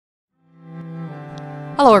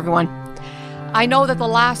Hello, everyone. I know that the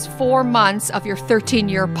last 4 months of your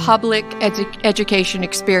 13-year public education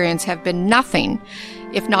experience have been nothing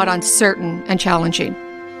if not uncertain and challenging.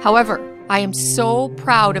 However, I am so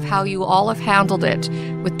proud of how you all have handled it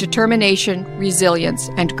with determination,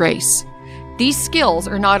 resilience, and grace. These skills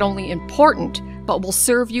are not only important, but will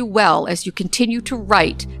serve you well as you continue to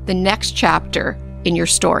write the next chapter in your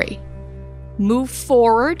story. Move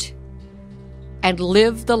forward and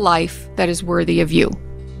live the life that is worthy of you.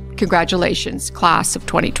 Congratulations, class of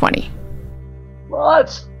 2020. Well,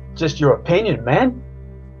 that's just your opinion, man.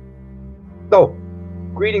 Oh,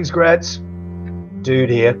 greetings, grads.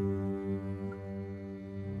 Dude here.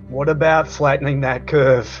 What about flattening that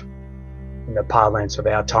curve in the parlance of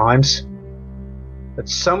our times? That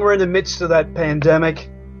somewhere in the midst of that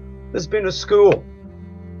pandemic, there's been a school.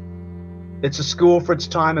 It's a school for its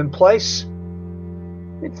time and place.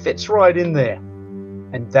 It fits right in there.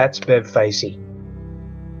 And that's Bev Facey.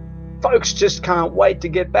 Folks just can't wait to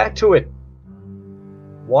get back to it.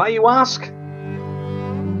 Why, you ask?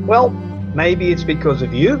 Well, maybe it's because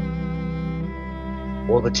of you,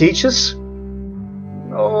 or the teachers,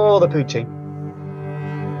 or the poutine.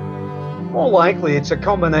 More likely it's a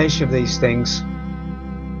combination of these things,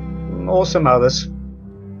 or some others.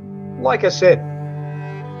 Like I said,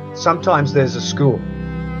 sometimes there's a school.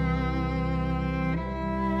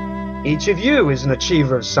 Each of you is an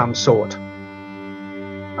achiever of some sort.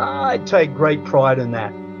 I take great pride in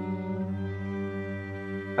that.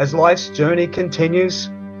 As life's journey continues,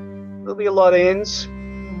 there'll be a lot of ins,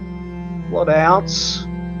 a lot of outs,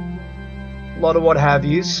 a lot of what have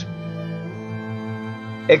yous.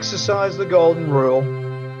 Exercise the golden rule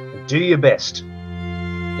and do your best,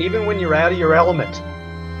 even when you're out of your element.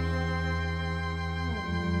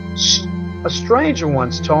 A stranger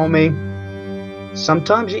once told me,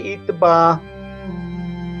 sometimes you eat the bar,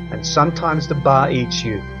 and sometimes the bar eats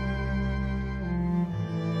you.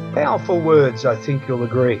 Powerful words, I think you'll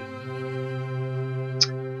agree.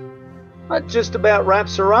 That just about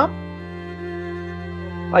wraps her up.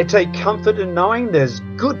 I take comfort in knowing there's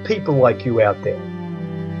good people like you out there.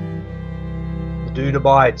 The dude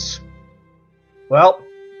abides. Well,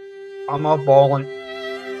 I'm off bowling.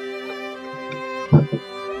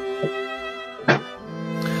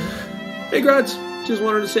 Hey grads, just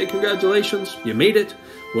wanted to say congratulations. You made it.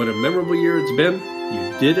 What a memorable year it's been.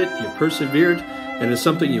 You did it, you persevered, and it's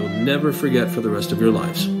something you'll never forget for the rest of your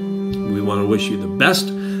lives. We want to wish you the best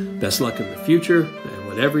luck in the future, and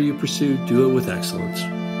whatever you pursue, do it with excellence.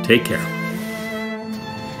 Take care.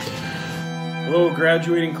 Hello,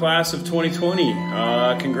 graduating class of 2020.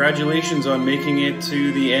 Congratulations on making it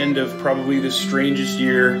to the end of probably the strangest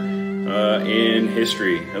year in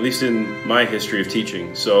history, at least in my history of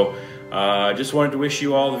teaching. So just wanted to wish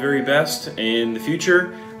you all the very best in the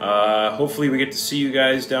future. Hopefully we get to see you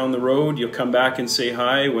guys down the road. You'll come back and say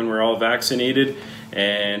hi when we're all vaccinated.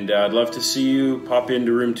 And I'd love to see you. Pop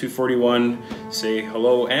into room 241, say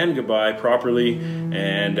hello and goodbye properly.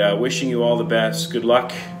 And wishing you all the best. Good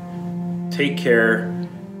luck. Take care.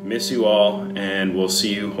 Miss you all. And we'll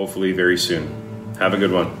see you hopefully very soon. Have a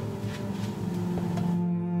good one.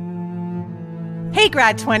 Hey,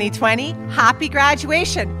 Grad 2020. Happy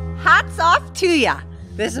graduation. Hats off to ya.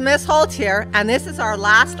 This is Miss Holt here, and this is our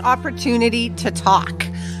last opportunity to talk.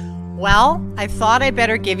 Well, I thought I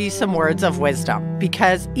better give you some words of wisdom,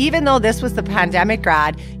 because even though this was the pandemic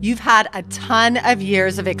grad, you've had a ton of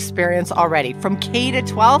years of experience already, from K to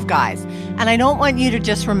 12, guys. And I don't want you to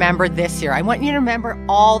just remember this year. I want you to remember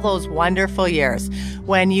all those wonderful years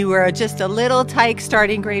when you were just a little tyke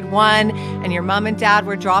starting grade 1 and your mom and dad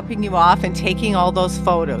were dropping you off and taking all those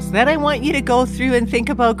photos. Then I want you to go through and think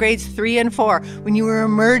about grades 3 and 4 when you were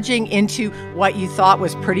emerging into what you thought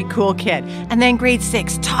was pretty cool kid. And then grade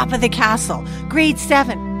 6, top of the castle. Grade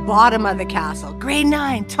 7, bottom of the castle. Grade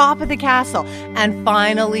 9, top of the castle. And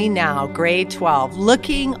finally now, grade 12,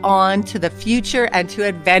 looking on to the future and to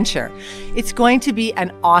adventure. It's going to be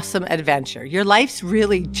an awesome adventure. Your life's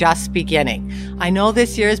really just beginning. I know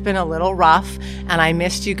this year has been a little rough, and I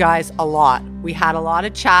missed you guys a lot. We had a lot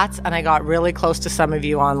of chats, and I got really close to some of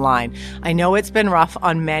you online. I know it's been rough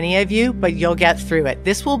on many of you, but you'll get through it.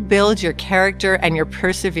 This will build your character and your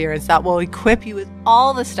perseverance that will equip you with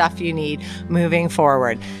all the stuff you need moving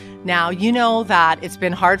forward. Now, you know that it's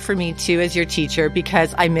been hard for me too as your teacher,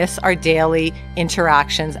 because I miss our daily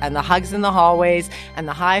interactions and the hugs in the hallways and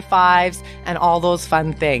the high fives and all those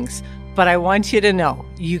fun things. But I want you to know,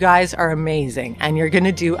 you guys are amazing, and you're going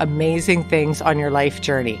to do amazing things on your life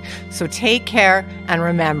journey. So take care, and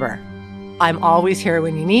remember, I'm always here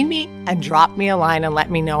when you need me, and drop me a line and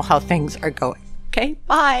let me know how things are going. Okay,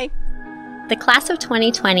 bye. The class of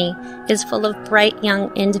 2020 is full of bright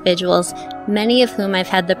young individuals, many of whom I've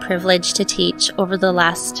had the privilege to teach over the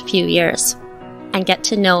last few years and get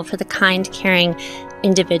to know for the kind, caring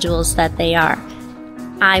individuals that they are.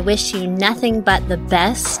 I wish you nothing but the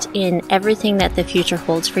best in everything that the future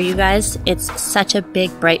holds for you guys. It's such a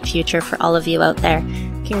big, bright future for all of you out there.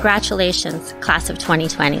 Congratulations, class of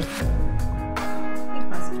 2020.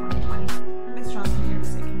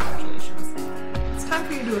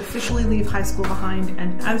 To officially leave high school behind,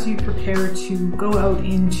 and as you prepare to go out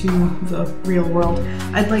into the real world,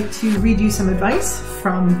 I'd like to read you some advice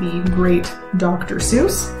from the great Dr.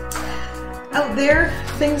 Seuss. Out there,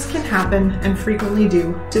 things can happen, and frequently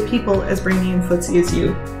do, to people as brainy and footsie as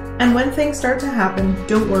you. And when things start to happen,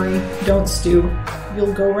 don't worry, don't stew.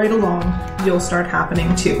 You'll go right along, you'll start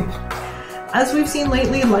happening too. As we've seen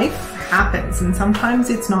lately, life happens, and sometimes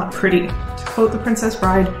it's not pretty. To quote the Princess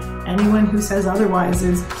Bride, anyone who says otherwise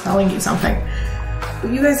is telling you something.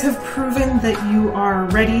 But you guys have proven that you are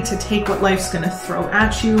ready to take what life's going to throw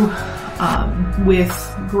at you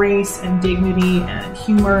with grace and dignity and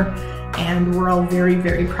humor, and we're all very,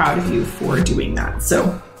 very proud of you for doing that.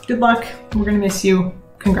 So good luck. We're going to miss you.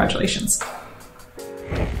 Congratulations.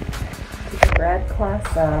 Grad class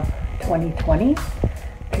of 2020,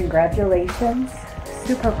 congratulations.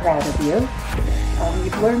 Super proud of you.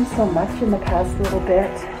 You've learned so much in the past little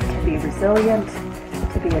bit, to be resilient,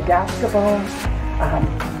 to be adaptable,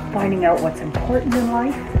 finding out what's important in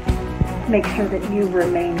life. Make sure that you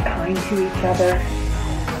remain kind to each other.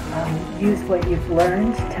 Use what you've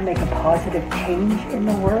learned to make a positive change in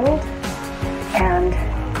the world, and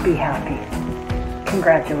be happy.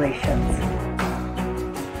 Congratulations.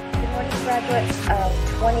 Good morning, graduates of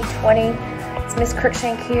 2020. It's Miss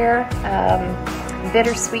Cruikshank here.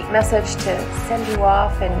 Bittersweet message to send you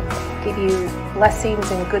off and give you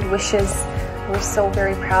blessings and good wishes. We're so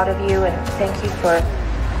very proud of you, and thank you for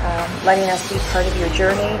letting us be part of your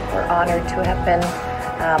journey. We're honored to have been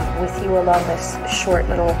with you along this short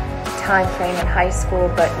little time frame in high school,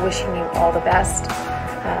 but wishing you all the best.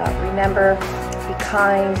 Remember, be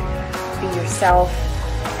kind, be yourself,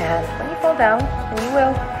 and when you fall down, and you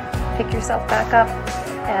will, pick yourself back up,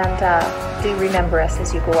 and do remember us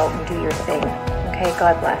as you go out and do your thing. Okay,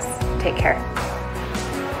 God bless. Take care.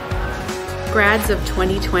 Grads of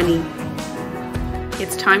 2020,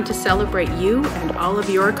 it's time to celebrate you and all of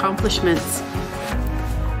your accomplishments.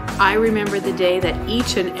 I remember the day that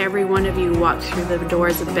each and every one of you walked through the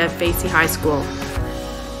doors of Bev Facey High School.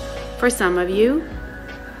 For some of you,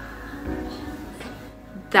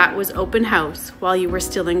 that was open house while you were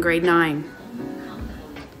still in grade 9.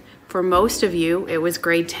 For most of you, it was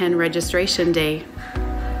grade 10 registration day.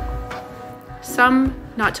 Some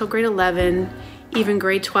not till grade 11, even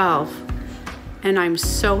grade 12. And I'm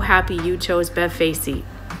so happy you chose Bev Facey.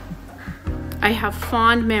 I have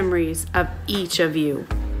fond memories of each of you,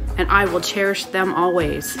 and I will cherish them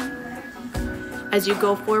always. As you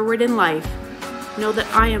go forward in life, know that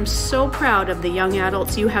I am so proud of the young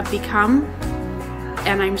adults you have become,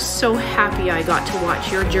 and I'm so happy I got to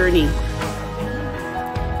watch your journey.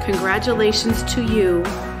 Congratulations to you,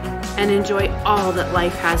 and enjoy all that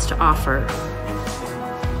life has to offer.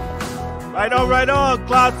 Right on,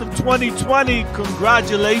 class of 2020,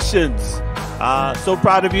 congratulations. So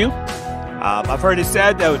proud of you. I've heard it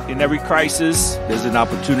said that in every crisis, there's an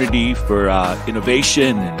opportunity for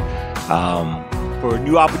innovation and for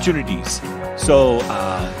new opportunities. So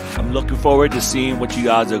I'm looking forward to seeing what you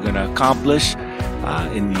guys are going to accomplish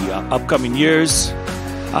in the upcoming years.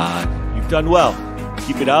 You've done well.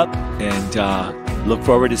 Keep it up, and look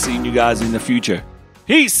forward to seeing you guys in the future.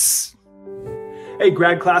 Peace! Hey,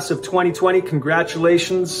 grad class of 2020,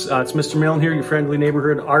 congratulations. It's Mr. Milne here, your friendly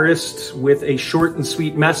neighborhood artist, with a short and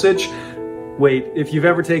sweet message. Wait, if you've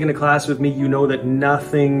ever taken a class with me, you know that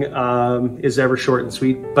nothing is ever short and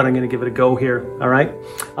sweet, but I'm going to give it a go here, all right?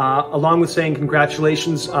 Along with saying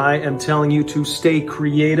congratulations, I am telling you to stay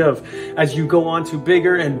creative. As you go on to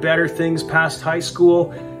bigger and better things past high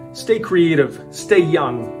school, stay creative, stay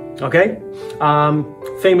young, okay?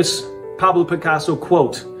 Famous Pablo Picasso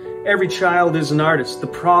quote, "Every child is an artist. The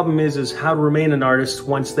problem is how to remain an artist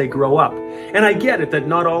once they grow up." And I get it that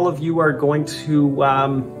not all of you are going to,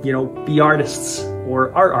 be artists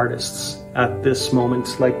or are artists at this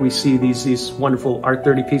moment. Like we see these wonderful Art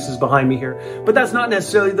 30 pieces behind me here. But that's not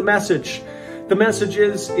necessarily the message. The message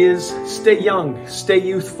is stay young, stay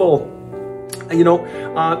youthful.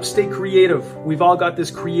 Stay creative. We've all got this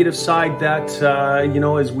creative side that,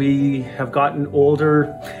 as we have gotten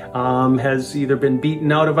older, has either been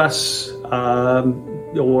beaten out of us,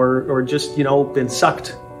 or just, been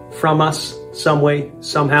sucked from us some way,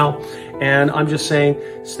 somehow. And I'm just saying,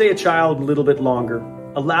 stay a child a little bit longer.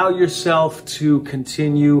 Allow yourself to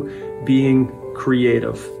continue being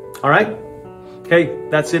creative. All right? Okay,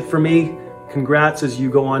 that's it for me. Congrats as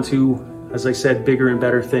you go on to, as I said, bigger and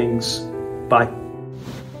better things. Bye.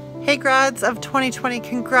 Hey grads of 2020,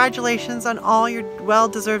 congratulations on all your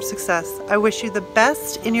well-deserved success. I wish you the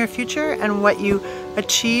best in your future and what you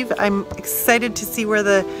achieve. I'm excited to see where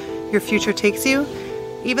your future takes you.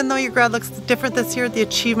 Even though your grad looks different this year, the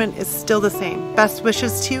achievement is still the same. Best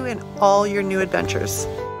wishes to you in all your new adventures.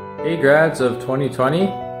 Hey grads of 2020,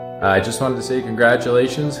 I just wanted to say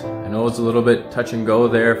congratulations. I know it's a little bit touch and go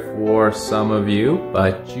there for some of you,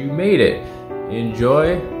 but you made it.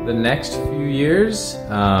 Enjoy the next few years.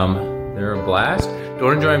 They're a blast.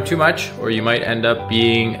 Don't enjoy them too much or you might end up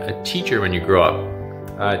being a teacher when you grow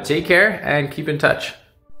up. Take care and keep in touch.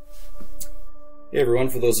 Hey everyone,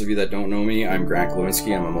 for those of you that don't know me, I'm Grant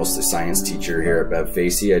Glowinski. I'm a mostly science teacher here at Bev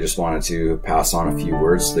Facey. I just wanted to pass on a few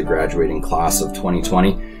words to the graduating class of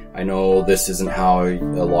 2020. I know this isn't how a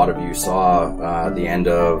lot of you saw the end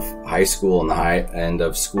of high school and the end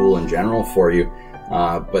of school in general for you.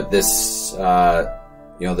 But this,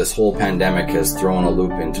 this whole pandemic has thrown a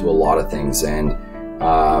loop into a lot of things, and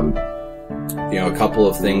a couple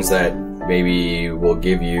of things that maybe will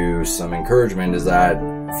give you some encouragement is that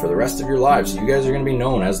for the rest of your lives, you guys are going to be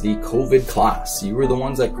known as the COVID class. You were the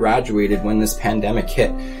ones that graduated when this pandemic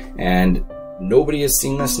hit, and nobody has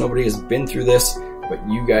seen this, nobody has been through this, but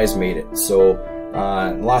you guys made it. So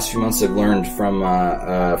in the last few months, I've learned from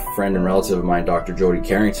a friend and relative of mine, Dr. Jody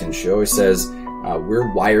Carrington. She always says, we're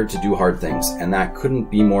wired to do hard things, and that couldn't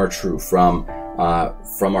be more true. From our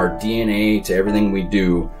DNA to everything we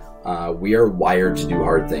do, we are wired to do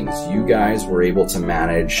hard things. You guys were able to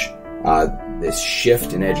manage this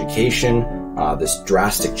shift in education, this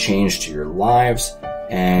drastic change to your lives,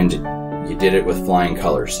 and you did it with flying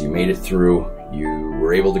colors. You made it through, you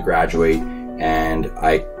were able to graduate, and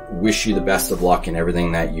I wish you the best of luck in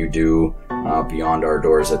everything that you do beyond our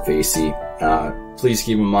doors at Facey. Please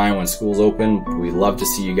keep in mind when school's open, we love to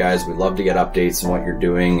see you guys. We love to get updates on what you're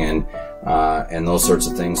doing and those sorts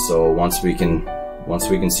of things. So once we can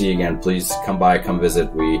see you again, please come by, come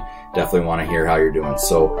visit. We definitely want to hear how you're doing.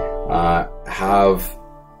 So have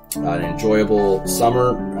an enjoyable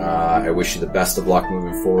summer. I wish you the best of luck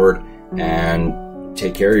moving forward, and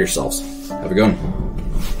take care of yourselves. Have a good one.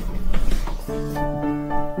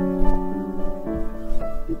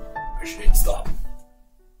 I should hit stop.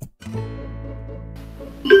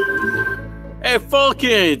 Hey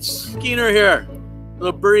Falcons, Skeeter here.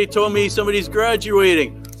 Little birdie told me somebody's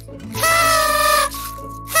graduating.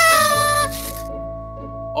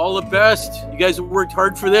 All the best. You guys have worked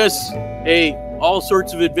hard for this. Hey, all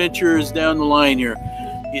sorts of adventures down the line here.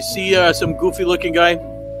 You see some goofy looking guy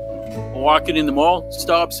walking in the mall,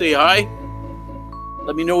 stop, say hi.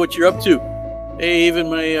 Let me know what you're up to. Hey, even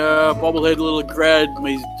my bobblehead little grad,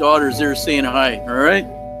 my daughter's there saying hi. All right?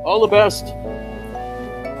 All the best.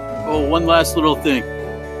 Oh, one last little thing.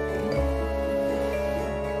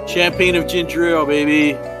 Champagne of ginger ale,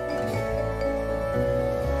 baby.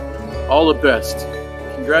 All the best.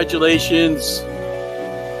 Congratulations.